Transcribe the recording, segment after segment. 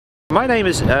My name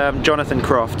is Jon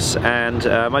Crofts, and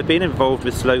I've been involved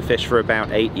with slow fish for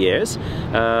about 8 years.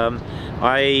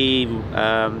 I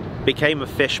became a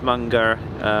fishmonger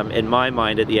in my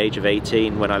mind at the age of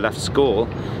 18 when I left school,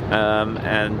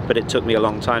 but it took me a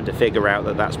long time to figure out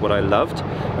that that's what I loved,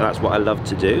 and that's what I loved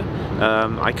to do.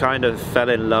 I kind of fell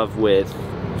in love with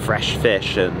fresh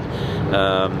fish, and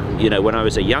you know, when I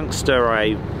was a youngster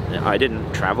I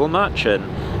didn't travel much,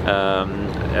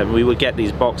 and we would get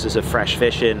these boxes of fresh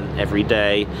fish in every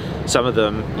day. Some of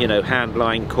them, you know, hand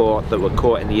line caught that were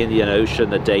caught in the Indian Ocean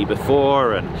the day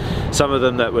before, and some of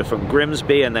them that were from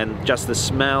Grimsby, and then just the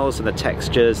smells and the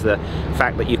textures, the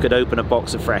fact that you could open a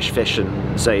box of fresh fish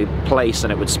and say place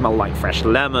and it would smell like fresh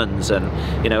lemons, and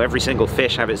you know, every single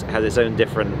fish has its own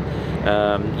different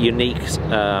unique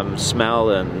smell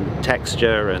and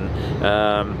texture, and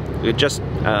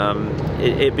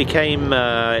it became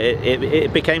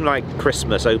like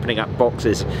Christmas, opening up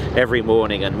boxes every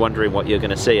morning and wondering what you're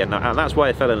going to see, and that's why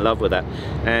I fell in love with it.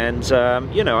 And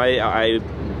you know, I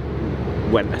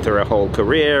went through a whole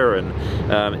career, and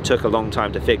it took a long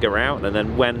time to figure out. And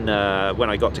then when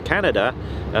I got to Canada,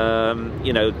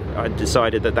 you know, I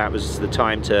decided that that was the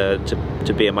time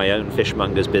to be in my own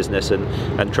fishmonger's business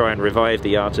and try and revive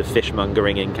the art of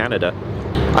fishmongering in Canada.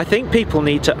 I think people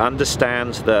need to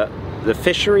understand that the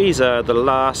fisheries are the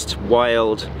last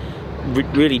wild,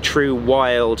 really true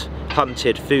wild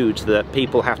hunted foods that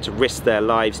people have to risk their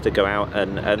lives to go out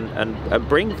and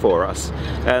bring for us,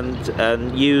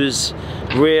 and use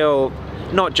real,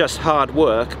 not just hard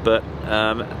work, but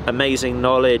amazing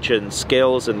knowledge and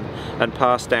skills and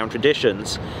passed down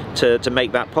traditions to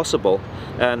make that possible.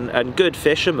 And good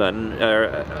fishermen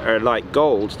are like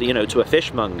gold, you know, to a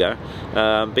fishmonger,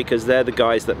 because they're the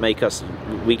guys that make us,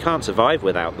 we can't survive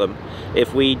without them.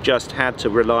 If we just had to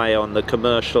rely on the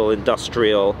commercial,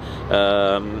 industrial,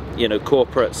 you know,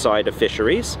 corporate side of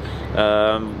fisheries,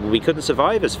 we couldn't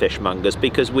survive as fishmongers,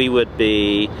 because we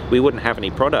wouldn't have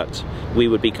any product. We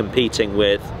would be competing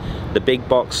with the big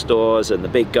box stores and the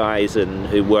big guys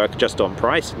who work just on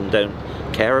price and don't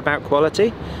care about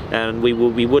quality, and we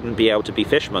wouldn't be able to be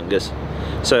fishmongers.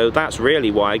 So that's really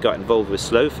why I got involved with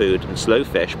slow food and slow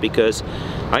fish, because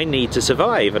I need to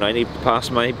survive, and I need to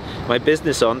pass my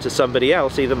business on to somebody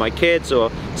else, either my kids or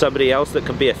somebody else that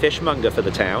can be a fishmonger for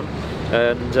the town.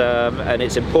 And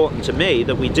it's important to me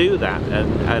that we do that,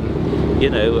 and you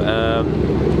know,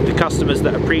 the customers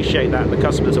that appreciate that, the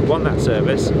customers that want that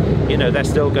service, you know, they're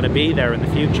still going to be there in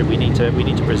the future. We need to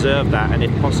preserve that, and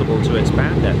if possible to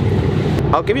expand it.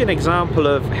 I'll give you an example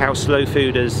of how slow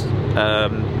food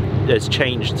has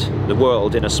changed the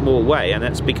world in a small way, and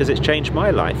that's because it's changed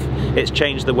my life. It's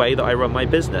changed the way that I run my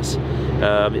business.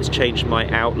 It's changed my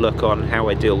outlook on how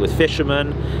I deal with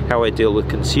fishermen, how I deal with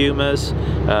consumers,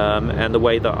 and the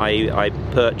way that I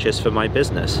purchase for my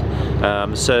business.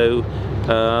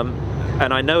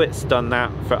 And I know it's done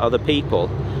that for other people.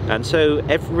 And so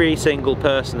every single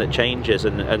person that changes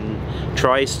and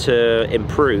tries to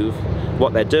improve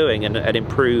what they're doing and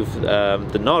improve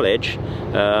the knowledge,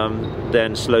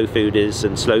 then slow food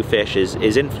and slow fish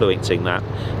is influencing that,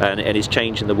 and is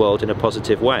changing the world in a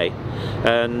positive way.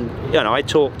 And you know, I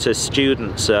talk to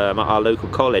students at our local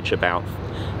college about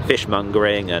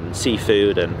fishmongering and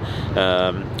seafood, and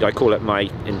I call it my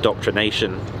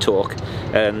indoctrination talk.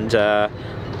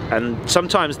 And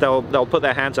sometimes they'll put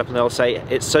their hands up and they'll say,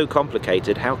 it's so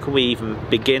complicated, how can we even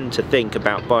begin to think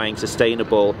about buying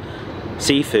sustainable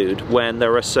seafood when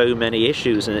there are so many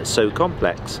issues and it's so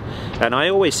complex? And I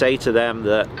always say to them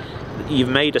that you've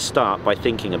made a start by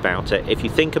thinking about it. If you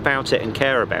think about it and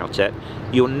care about it,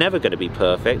 you're never going to be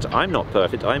perfect. I'm not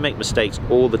perfect. I make mistakes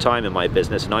all the time in my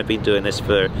business, and I've been doing this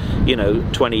for, you know,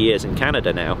 20 years in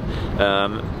Canada now.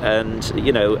 And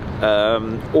you know,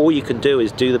 all you can do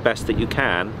is do the best that you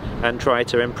can and try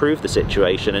to improve the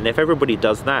situation. And if everybody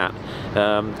does that,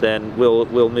 then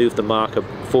we'll move the marker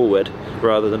forward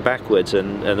rather than backwards,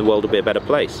 and the world will be a better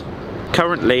place.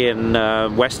 Currently in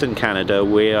Western Canada,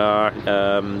 we are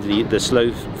the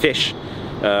slow fish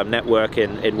network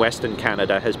in Western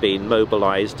Canada has been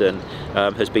mobilized and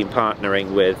has been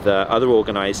partnering with other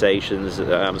organizations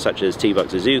such as T-Buck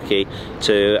Suzuki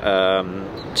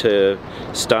to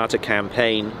start a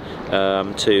campaign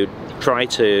to try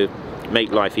to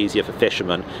make life easier for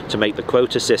fishermen, to make the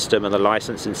quota system and the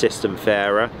licensing system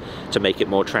fairer, to make it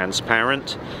more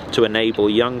transparent, to enable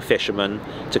young fishermen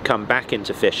to come back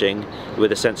into fishing with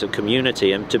a sense of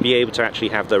community and to be able to actually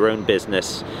have their own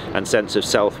business and sense of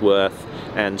self-worth,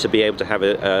 and to be able to have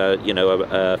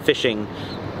a fishing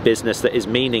business that is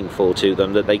meaningful to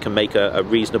them, that they can make a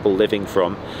reasonable living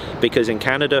from. Because in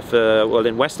Canada,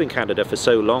 in Western Canada for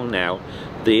so long now,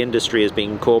 the industry is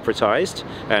being corporatized,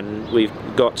 and we've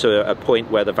got to a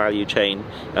point where the value chain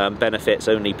benefits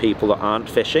only people that aren't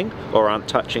fishing or aren't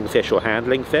touching fish or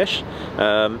handling fish,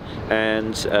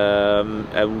 and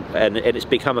it's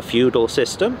become a feudal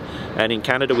system. And in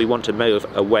Canada we want to move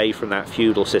away from that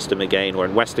feudal system again, or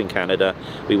in Western Canada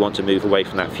we want to move away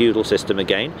from that feudal system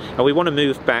again, and we want to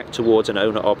move back towards an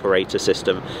owner-operator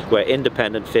system where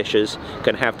independent fishers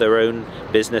can have their own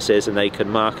businesses and they can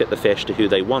market the fish to who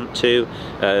they want to,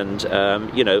 and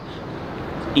you know,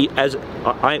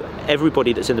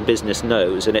 everybody that's in the business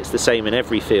knows, and it's the same in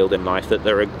every field in life, that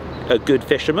there are good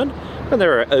fishermen and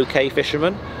there are okay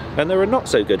fishermen and there are not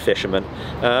so good fishermen,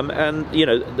 and you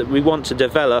know, we want to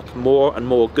develop more and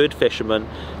more good fishermen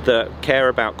that care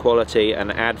about quality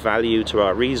and add value to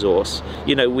our resource.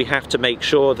 You know, we have to make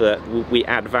sure that we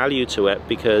add value to it,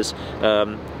 because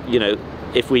you know,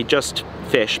 if we just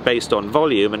fish based on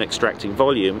volume and extracting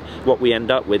volume, what we end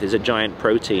up with is a giant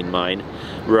protein mine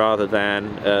rather than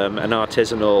an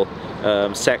artisanal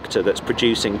sector that's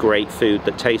producing great food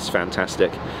that tastes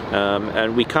fantastic.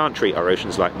 And we can't treat our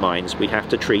oceans like mines. We have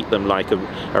to treat them like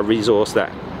a resource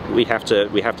that we have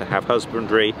to have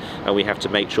husbandry, and we have to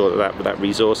make sure that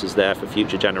resource is there for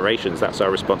future generations. That's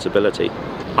our responsibility.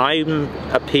 I'm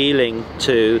appealing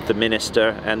to the Minister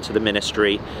and to the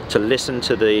Ministry to listen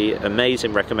to the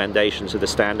amazing recommendations of the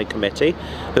Standing Committee,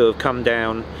 who have come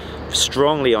down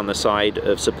strongly on the side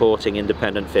of supporting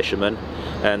independent fishermen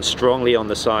and strongly on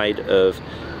the side of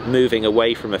moving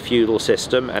away from a feudal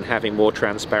system and having more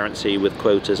transparency with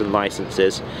quotas and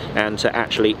licenses, and to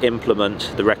actually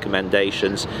implement the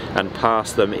recommendations and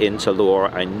pass them into law.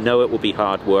 I know it will be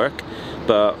hard work,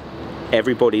 but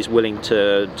everybody's willing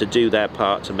to do their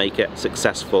part to make it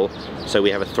successful, so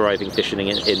we have a thriving fishing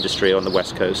industry on the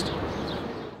West Coast.